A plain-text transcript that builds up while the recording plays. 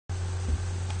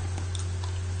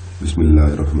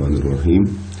बिस्मिल्लाहिर्रहमानिर्रहीम।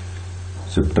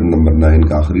 Chapter number 9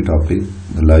 का आखिरी topic,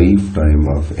 the life time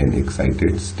of N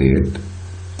excited state,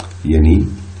 यानी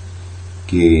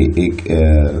कि एक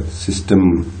सिस्टम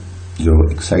जो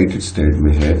एक्साइटेड स्टेट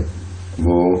में है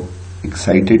वो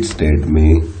एक्साइटेड स्टेट में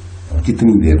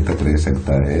कितनी देर तक रह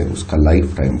सकता है, उसका लाइफ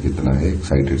टाइम कितना है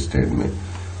एक्साइटेड स्टेट में,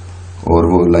 और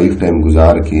वो लाइफ टाइम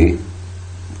गुजार के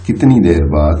कितनी देर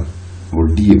बाद वो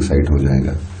डी एक्साइट हो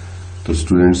जाएगा। तो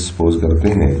स्टूडेंट्स सपोज करते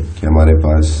हैं कि हमारे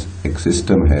पास एक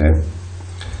सिस्टम है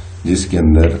जिसके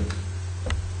अंदर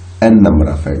n नंबर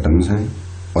ऑफ एटम्स हैं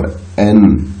और n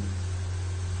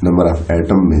नंबर ऑफ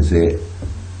एटम में से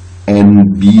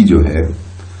NB जो है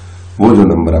वो जो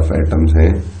नंबर ऑफ एटम्स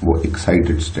हैं वो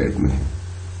एक्साइटेड स्टेट में है।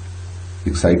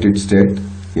 एक्साइटेड स्टेट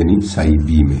यानी साई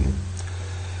बी में है।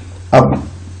 अब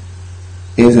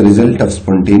as a result of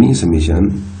spontaneous emission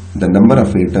the number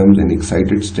of atoms in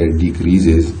excited state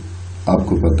decreases.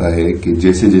 आपको पता है कि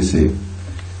जैसे जैसे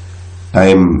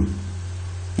टाइम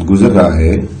गुजर रहा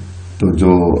है तो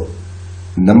जो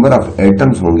नंबर ऑफ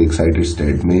एटम्स होंगे एक्साइटेड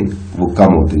स्टेट में वो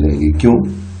कम होते जाएंगे। क्यों?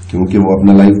 क्योंकि वो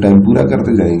अपना लाइफ टाइम पूरा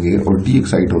करते जाएंगे और डी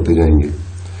एक्साइट होते जाएंगे।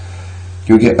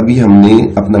 क्योंकि अभी हमने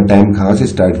अपना टाइम कहां से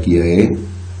स्टार्ट किया है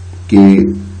कि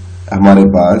हमारे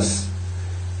पास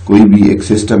कोई भी एक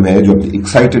सिस्टम है जो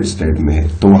एक्साइटेड स्टेट में है,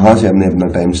 तो वहां से हमने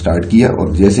अपना टाइम स्टार्ट किया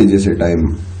और जैसे जैसे टाइम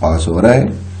पास हो रहा है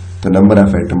तो number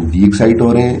of atom D excite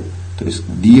हो रहे हैं, तो इस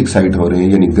डी एक्साइट हो रहे हैं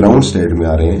यानी ग्राउंड स्टेट में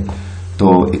आ रहे हैं,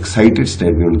 तो एक्साइटेड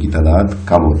स्टेट में उनकी तादाद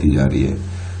कम होती जा रही है।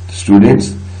 तो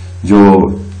स्टूडेंट्स, जो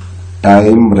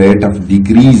time rate of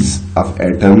decrease of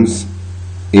atoms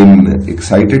in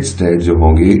excited state जो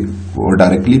होंगे वो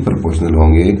डायरेक्टली प्रोपोर्शनल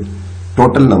होंगे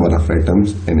total number of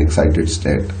atoms in excited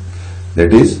state.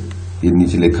 That is, ये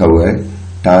नीचे लिखा हुआ है,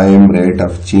 time rate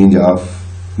of change of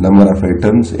number of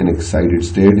atoms in excited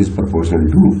state is proportional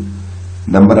to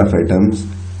number of atoms,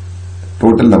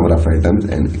 total number of atoms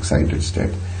in excited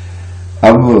state।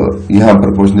 अब यहां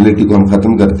proportionality को हम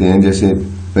खत्म करते हैं जैसे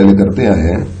पहले करते आए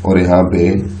हैं और यहां पे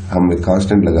हम एक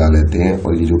कांस्टेंट लगा लेते हैं,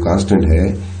 और ये जो कांस्टेंट है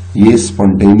ये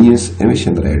स्पॉन्टेनियस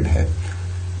एमिशन रेट है।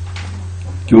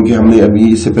 क्योंकि हमने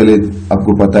अभी इससे पहले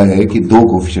आपको पता है कि दो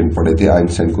कोफिशिएंट पढ़े थे,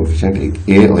 आइंस्टाइन कोफिशिएंट, एक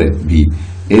ए और एक बी।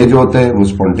 ए जो होता है वो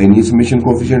स्पॉन्टेनियस एमिशन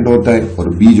कोफिशिएंट होता है और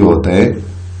बी जो होता है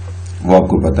वो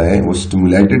आपको पता है वो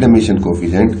स्टिमुलेटेड एमिशन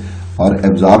कोफिशिएंट और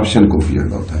एब्जॉर्प्शन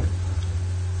कोफिशिएंट होता है।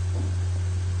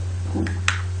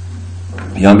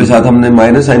 यहां पे साथ हमने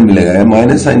माइनस साइन भी लगाया।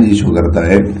 माइनस साइन ये शो करता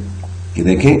है कि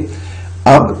देखें,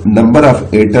 अब number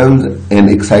of atoms in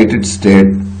excited state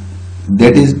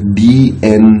that is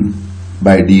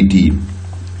dN/dt,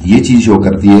 ये चीज शो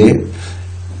करती है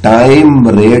time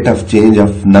rate of change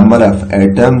of number of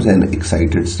atoms and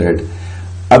excited state.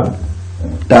 अब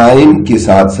टाइम के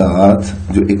साथ साथ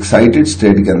जो एक्साइटेड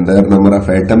स्टेट के अंदर नंबर ऑफ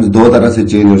एटम्स दो तरह से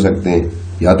चेंज हो सकते हैं,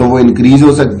 या तो वो इंक्रीज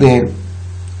हो सकते हैं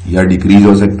या डिक्रीज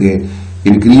हो सकते हैं।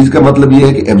 इंक्रीज का मतलब यह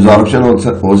है कि एब्जॉर्प्शन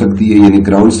हो सकती है, यानी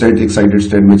ग्राउंड स्टेट एक्साइटेड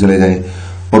स्टेट में चले जाएं,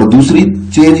 और दूसरी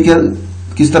चेंज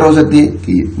किस तरह हो सकती है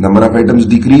कि नंबर ऑफ एटम्स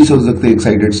डिक्रीज हो सकते हैं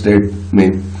एक्साइटेड स्टेट में,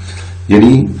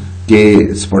 यानी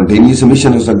कि स्पॉन्टेनियस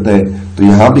एमिशन हो सकता है। तो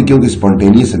यहां भी क्योंकि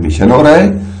स्पॉन्टेनियस एमिशन हो रहा है,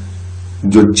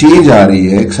 जो चेंज आ रही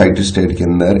है एक्साइटेड स्टेट के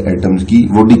अंदर एटम्स की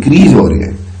वो डिक्रीज हो रही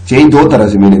है। चेंज दो तरह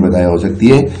से मैंने बताया हो सकती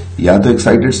है, या तो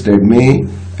एक्साइटेड स्टेट में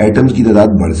एटम्स की तादाद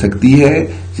बढ़ सकती है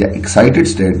या एक्साइटेड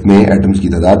स्टेट में एटम्स की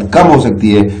तादाद कम हो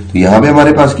सकती है। तो यहां पे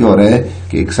हमारे पास क्या हो रहा है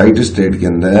कि एक्साइटेड स्टेट के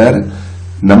अंदर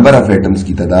नंबर ऑफ एटम्स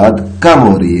की तादाद कम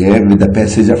हो रही है with the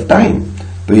passage of time.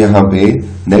 तो यहां पे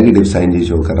नेगेटिव साइन ये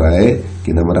शो कर रहा है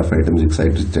कि number of atoms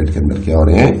excited state के अंदर क्या हो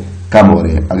रहे हैं, कम हो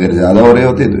रहे हैं। अगर ज्यादा हो रहे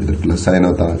होते तो इधर प्लस साइन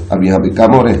होता, अब यहां पे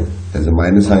कम हो रहे हैं जैसे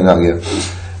माइनस साइन आ गया।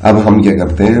 अब हम क्या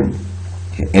करते हैं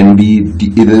कि NB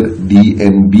इधर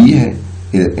DNB है,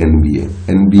 इधर NB है,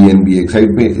 NB एक साइड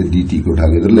पे, DT को उठा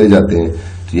के इधर ले जाते हैं,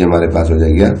 तो ये हमारे पास हो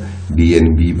जाएगा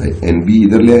DNB/NB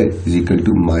इधर ले is equal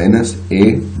to minus A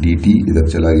DT इधर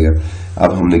चला गया।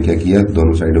 अब हमने क्या किया,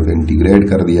 दोनों साइडों को इंटीग्रेट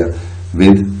कर दिया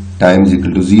with time is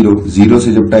equal to 0। 0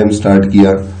 से जब टाइम स्टार्ट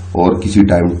किया और किसी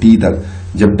टाइम t तक,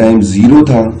 जब टाइम 0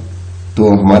 था तो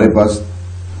हमारे पास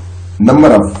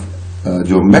नंबर ऑफ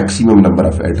जो maximum number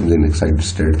of atoms in excited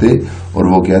state थे, और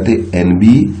वो क्या थे, NB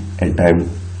at time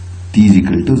t is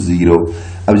equal to 0।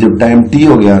 अब जब टाइम t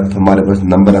हो गया तो हमारे पास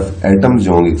नंबर ऑफ एटम्स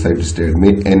जो होंगे एक्साइटेड स्टेट में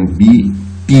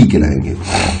NBT कहलाएंगे।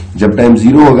 जब टाइम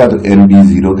 0 होगा तो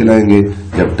NB0 कहलाएंगे,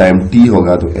 जब टाइम t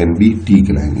होगा तो NBT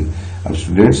कहलाएंगे। अब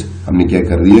स्टूडेंट्स, हमने क्या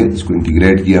कर दिया, इसको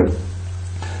इंटीग्रेट किया।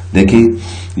 देखिए,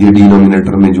 ये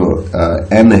डिनोमिनेटर में जो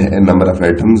n है, नंबर ऑफ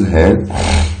एटम्स है,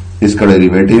 इसका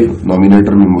डेरिवेटिव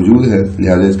नोमिनेटर में मौजूद है,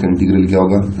 लिहाजा इसका इंटीग्रल क्या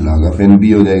होगा, log ऑफ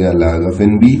NB हो जाएगा। log of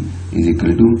NB is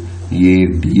equal to ये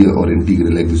डी और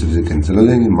इंटीग्रल एक दूसरे से कैंसिल हो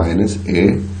जाएंगे, माइनस ए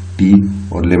टी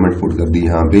और लिमिट पुट कर दी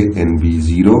यहाँ पे N B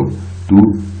 0 to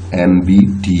N B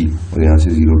T और यहाँ से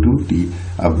 0 टू टी।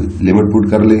 अब लिमिट पुट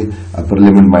कर ले, upper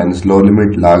limit minus lower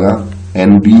limit लागा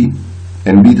एन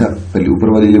बी था, पहले ऊपर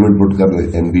वाली लिमिट पुट कर रहे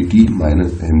N B T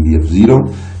minus N B F 0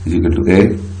 is equal to A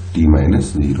T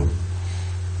minus 0।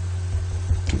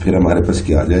 तो फिर हमारे पास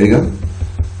क्या आ जाएगा,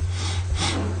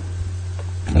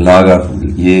 लॉग ऑफ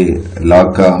ये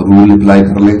लॉग का रूल अप्लाई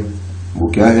कर ले, वो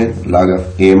क्या है log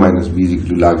of A minus B is equal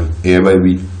to log A by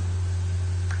B,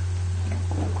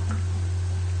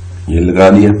 ये लगा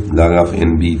दिया log of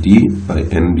N B T by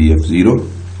N B F 0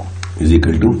 is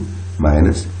equal to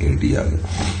minus A T आ गया।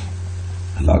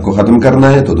 लॉग को खत्म करना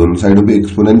है तो दोनों साइडों पे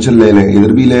एक्सपोनेंशियल ले लें,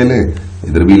 इधर भी ले लें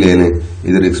इधर भी ले लें,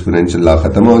 इधर एक्सपोनेंशियल लॉग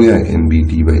खत्म हो गया, N B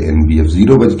T by N B F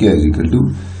 0 बच गया इज इक्वल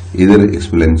टू, इधर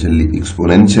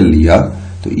एक्सपोनेंशियल लिया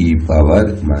तो ई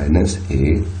पावर माइनस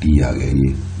ए टी आ गया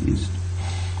ये।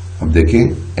 अब देखें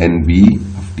N B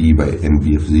of T by N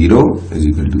B F 0 is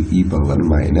equal to E power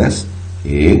minus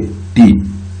A T.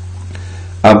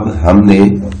 अब हमने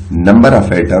number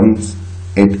of atoms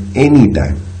at any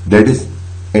time, that is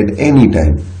at any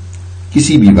time,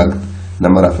 किसी भी वक्त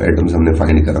number of atoms हमने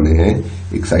फाइंड करने हैं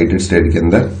excited state के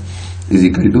अंदर is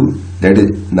equal to that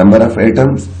is number of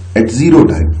atoms eight 0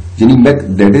 time, यानी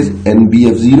that is an B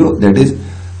F 0 that is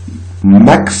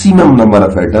maximum number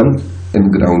of atoms in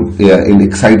ground in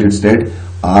excited state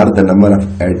are the number of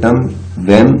atoms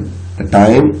when the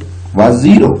time was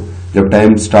 0। जब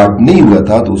time start नहीं हुआ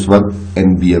था तो उस वक्त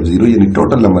N B F 0 यानी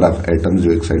total number of atoms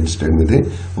जो excited state में थे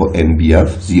वो एन बी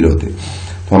एफ 0 थे।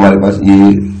 तो हमारे पास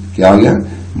ये क्या आ गया,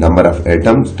 number of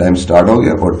atoms time start हो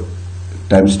गया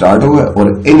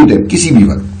और एनी टाइम किसी भी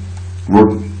वक्त, वो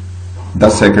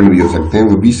 10 सेकंड भी हो सकते हैं,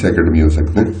 वो 20 सेकंड भी हो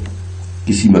सकते हैं,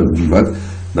 किसी भी वक्त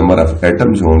नंबर ऑफ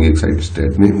एटम्स होंगे एक्साइटेड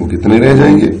स्टेट में वो कितने रह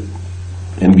जाएंगे,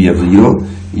 N B F 0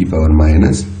 E power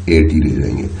minus A T रह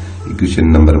जाएंगे। इक्वेशन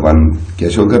नंबर 1 क्या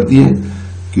शो करती है,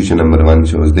 equation number 1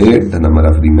 shows that the number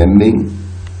of remaining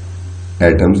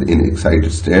atoms in excited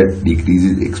state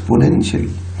decreases exponentially.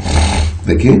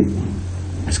 देखिए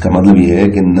इसका मतलब ये है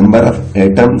कि नंबर ऑफ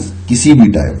एटम्स किसी भी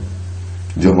टाइम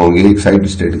जो होंगे एक्साइटेड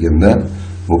स्टेट के अंदर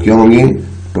वो क्या होंगे,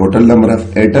 total number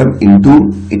of atom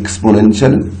into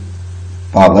exponential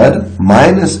power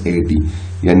minus A T,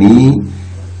 यानी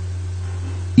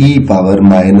ई पावर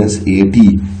माइनस ए टी,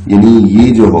 यानी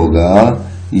ये जो होगा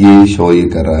ये शो ये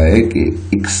कर रहा है कि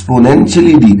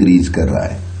एक्सपोनेंशियली डिक्रीज कर रहा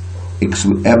है,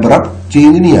 एब्रप्ट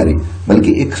चेंज नहीं आ रही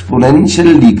बल्कि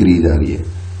एक्सपोनेंशियल डिक्रीज आ रही है।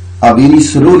 अब यानी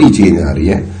स्लोली चेंज आ रही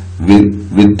है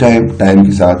विद टाइम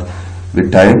के साथ,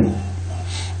 विद टाइम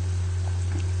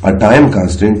और time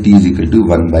constant T is equal to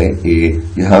 1 by ए।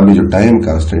 यहां पे जो टाइम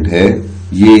कांस्टेंट है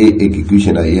ये एक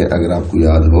इक्वेशन आई है, अगर आपको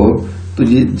याद हो तो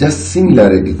ये जस्ट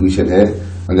सिमिलर एक इक्वेशन है,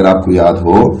 अगर आपको याद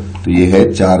हो तो ये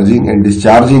है charging and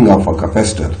discharging of a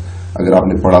capacitor. अगर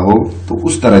आपने पढ़ा हो तो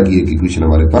उस तरह की एक इक्वेशन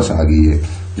हमारे पास आ गई है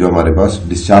जो हमारे पास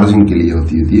डिस्चार्जिंग के लिए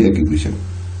होती है एक इक्वेशन।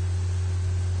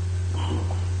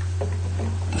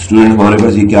 तो स्टूडेंट हमारे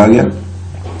पास ये क्या आ गया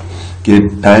कि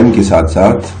टाइम के साथ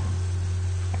साथ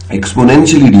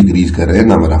एक्सपोनेंशियली डिक्रीज कर रहे हैं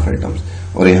नंबर ऑफ एटम्स,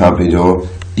 और यहाँ पे जो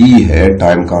टी है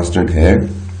टाइम कांस्टेंट है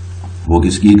वो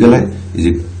किसकी इक्वल है,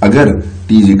 अगर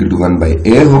T is equal to 1 by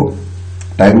ए हो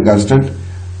टाइम कांस्टेंट,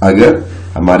 अगर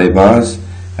हमारे पास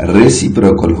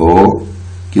रेसिप्रोकल हो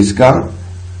किसका,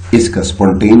 इसका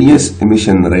स्पॉन्टेनियस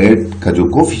इमिशन रेट का जो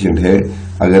कोफिशिएंट है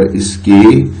अगर इसके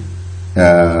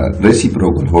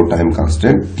रेसिप्रोकल हो टाइम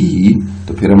कांस्टेंट टी,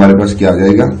 तो फिर हमारे पास क्या आ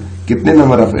जाएगा, कितने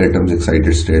number of atoms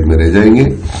excited state में रह जाएंगे,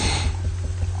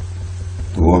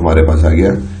 तो वो हमारे पास आ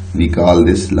गया we call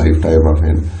this life time of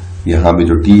N. यहां पे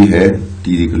जो टी है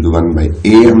टी इक्वल टू 1 बाई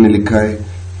ए हमने लिखा है,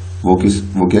 वो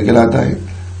क्या कहलाता है,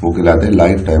 वो कहलाता है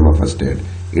life time of a state.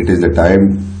 It is the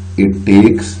time it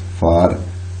takes for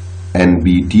an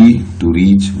B T to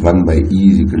reach 1 by E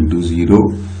is equal to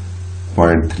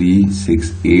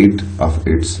 0.368 of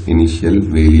its initial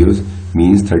values,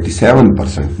 means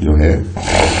 37% जो है।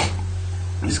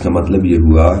 इसका मतलब ये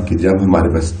हुआ कि जब हमारे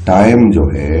पास टाइम जो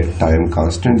है टाइम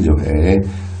कांस्टेंट जो है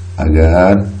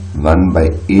अगर 1 बाई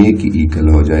ए की इक्वल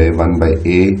हो जाए, 1 बाई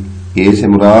ए से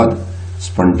मुराद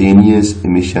स्पॉन्टेनियस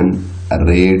इमिशन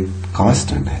रेट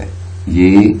कांस्टेंट है, ये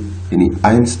यानी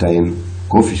आइंस्टाइन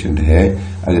कोफिशिएंट है।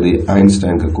 अगर ये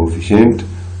आइंस्टाइन का कोफिशिएंट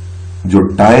जो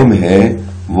टाइम है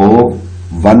वो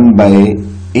 1 बाई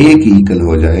ए की इक्वल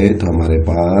हो जाए तो हमारे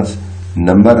पास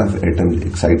number of atoms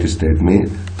excited state में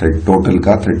टोटल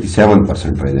का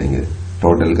 37% रह जाएंगे,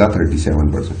 टोटल का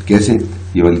 37%। कैसे,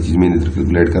 ये वाली चीज मैंने इधर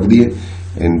कैलकुलेट कर दी है।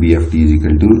 NBF t is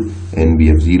equal to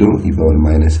NBF0 e power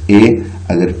minus a।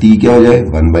 अगर t क्या हो जाए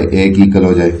 1/a की इक्वल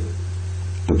हो जाए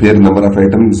तो फिर number of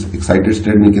atoms excited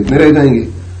state में कितने रह जाएंगे,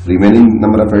 रिमेनिंग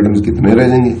नंबर ऑफ एटम्स कितने रह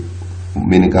जाएंगे,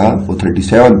 मैंने कहा वो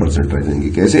 37% रह जाएंगे।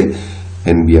 कैसे,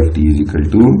 NBF t is equal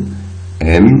to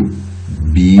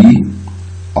NB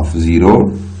of 0,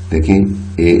 देखें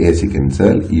a से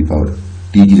कैंसल, e पावर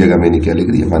t की जगह मैंने क्या लिख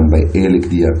दिया 1/a लिख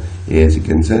दिया, a से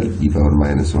cancel e power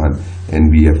minus 1।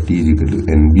 NBF t is equal to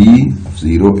NB of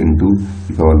 0 into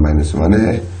e power minus 1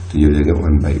 है तो ये हो जाएगा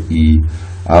 1/e।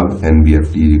 अब NBF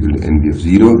t is equal to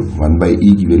NBF0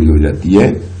 1/e की वैल्यू हो जाती है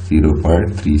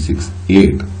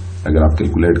 0.368। अगर आप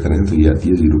कैलकुलेट करें तो ये आती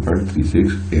है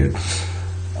 0.368।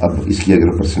 अब इसकी अगर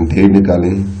परसेंटेज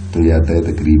निकालें तो ये आता है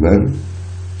तकरीबन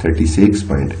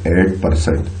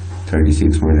 36.8%।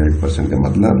 36.8% का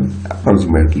मतलब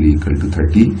अप्रोक्सीमेटली इक्वल टू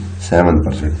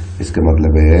 37%। इसका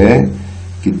मतलब है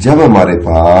कि जब हमारे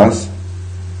पास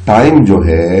टाइम जो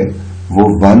है वो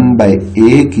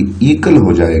 1/a की इक्वल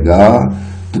हो जाएगा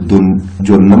तो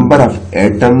जो number of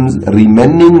atoms,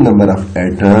 remaining number of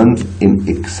atoms in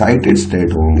excited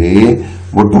state होंगे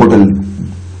वो total,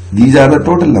 these are the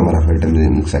total number of atoms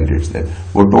in excited state,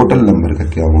 वो टोटल नंबर का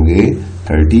क्या होंगे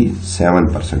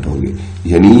 37% होंगे।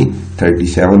 यानी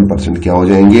 37% क्या हो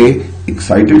जाएंगे,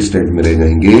 एक्साइटेड स्टेट में रह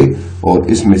जाएंगे और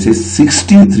इसमें से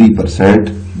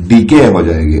 63% डीके हो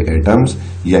जाएंगे एटम्स,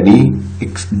 यानी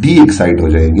डी एक्साइट हो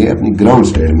जाएंगे, अपनी ग्राउंड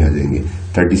स्टेट में आ जाएंगे।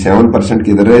 37%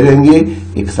 किधर रह जाएंगे,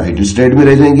 एक्साइटेड स्टेट में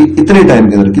रह जाएंगे। इतने टाइम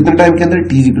के अंदर, कितने टाइम के अंदर,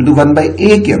 t इक्वल टू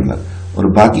 1/a के अंदर, और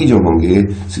बाकी जो होंगे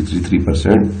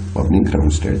 63% वो अपनी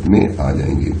ग्राउंड स्टेट में आ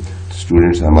जाएंगे।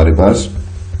 स्टूडेंट्स हमारे पास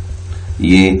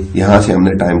ये यहां से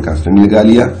हमने टाइम कांस्टेंट निकाल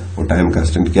लिया। वो टाइम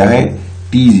कांस्टेंट क्या है,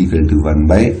 t is equal to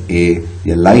 1/a,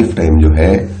 या लाइफ टाइम जो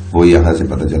है वो यहां से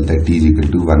पता चलता है t is equal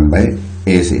to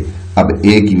 1/a से। अब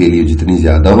a की वैल्यू जितनी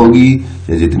ज्यादा होगी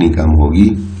या जितनी कम होगी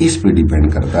इस पे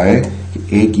डिपेंड करता है कि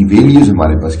a की वैल्यूज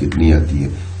हमारे पास कितनी आती है।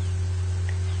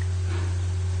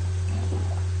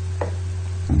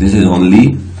 This is only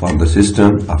for the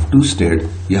system of to state.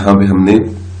 यहां पे हमने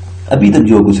अभी तक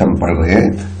जो कुछ हम पढ़ रहे हैं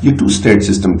ये टू स्टेट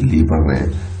सिस्टम के लिए पढ़ रहे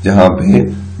हैं, जहां पे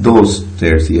दो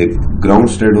स्टेट्स, एक ग्राउंड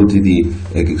स्टेट होती थी,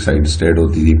 एक एक्साइटेड स्टेट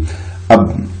होती थी। अब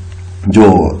जो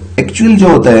एक्चुअल जो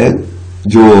होता है,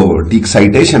 जो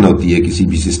डीक्साइटेशन होती है किसी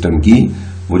भी सिस्टम की,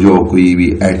 वो जो कोई भी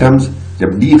एटम्स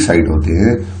जब डी एक्साइट होते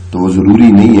हैं तो वो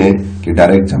जरूरी नहीं है कि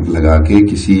डायरेक्ट जंप लगा के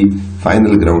किसी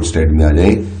फाइनल ग्राउंड स्टेट में आ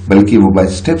जाए, बल्कि वो बाय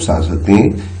स्टेप्स आ सकते हैं।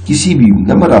 किसी भी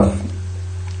नंबर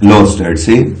ऑफ लोअर स्टेट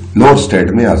से लोअर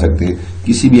स्टेट में आ सकते हैं,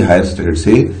 किसी भी हायर स्टेट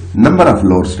से नंबर ऑफ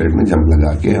लोअर स्टेट में जंप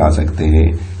लगा के आ सकते हैं,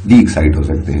 डी एक्साइट हो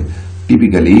सकते हैं।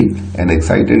 Typically N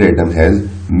excited atom has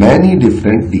many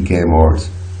different DK modes,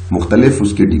 मुख्तलिफ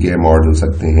उसके डीके मोड हो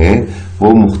सकते हैं,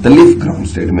 वो मुख्तलिफ ग्राउंड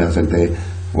स्टेट में आ सकते हैं।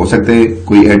 हो सकते हैं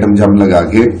कोई एटम जंप लगा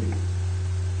के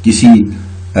किसी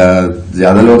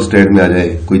ज्यादा लोअर स्टेट में आ जाए,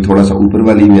 कोई थोड़ा सा ऊपर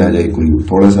वाली में आ जाए, कोई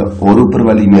थोड़ा सा और ऊपर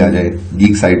वाली में आ जाए, डी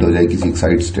एक्साइट हो जाए किसी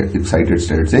एक्साइटेड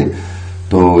स्टेट से।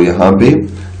 तो यहां पे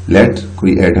लेट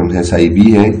कोई एटम है साई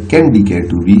बी है, can DK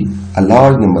to be a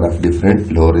large number of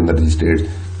different lower energy states,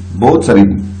 बहुत सारी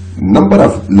number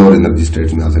of lower energy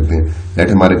states में आ सकते हैं।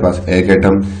 लेट हमारे पास एक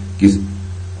एटम किस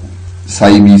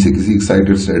साई बी से किसी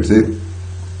एक्साइटेड स्टेट से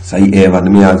साई A1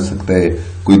 में आ सकता है,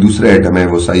 कोई दूसरा एटम है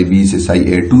वो साई बी से साई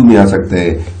A2 में आ सकता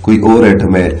है, कोई और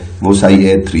एटम है वो साई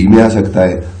A3 में आ सकता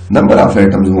है। नंबर ऑफ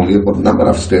एटम्स होंगे और नंबर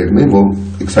ऑफ स्टेट में वो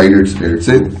एक्साइटेड स्टेट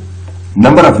से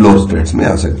नंबर ऑफ लोअर स्टेट्स में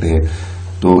आ सकते हैं।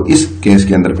 तो इस केस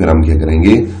के अंदर फिर हम क्या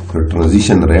करेंगे, जो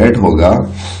ट्रांजिशन रेट होगा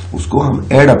उसको हम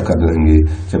एड अप कर लेंगे।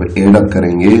 जब एड अप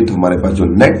करेंगे तो हमारे पास जो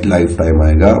नेट लाइफ टाइम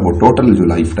आएगा, वो टोटल जो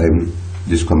लाइफ टाइम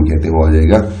जिसको हम कहते हैं वो आ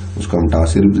जाएगा, उसको हम टा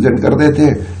से रिप्रेजेंट कर देते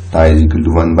हैं। टा इज इक्वल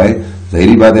टू 1 बाय,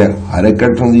 जाहिर बात है हर एक का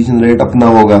ट्रांजिशन रेट अपना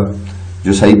होगा।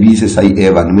 जो साई बी से साई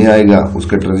A1 में आएगा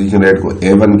उसके ट्रांजिशन रेट को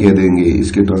A1 कह देंगे,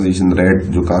 इसके ट्रांजिशन रेट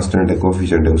जो कांस्टेंट है,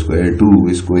 कोफिशिएंट है, उसको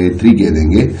A2, इसको A3 कह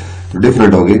देंगे। तो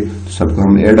डिफरेंट हो गए तो सबको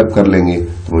हम एड अप कर लेंगे,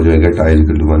 तो वो जो है टा is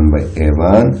equal to 1 bye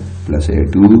A1 plus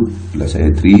A2 plus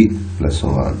A3 plus so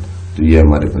on. तो ये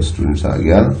हमारे पास स्टूडेंट्स आ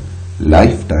गया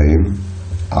life time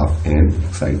of N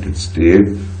excited state.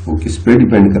 वो किस पे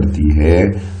डिपेंड करती है,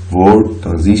 वो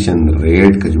ट्रांजिशन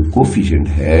रेट का जो कोफिशिएंट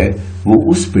है वो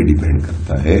उस पे डिपेंड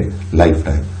करता है लाइफ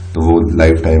टाइम। तो वो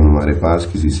लाइफ टाइम हमारे पास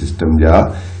किसी सिस्टम या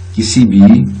किसी भी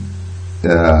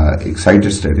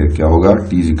एक्साइटेड स्टेट क्या होगा,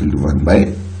 t is equal to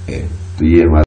 1/a। तो ये हमारा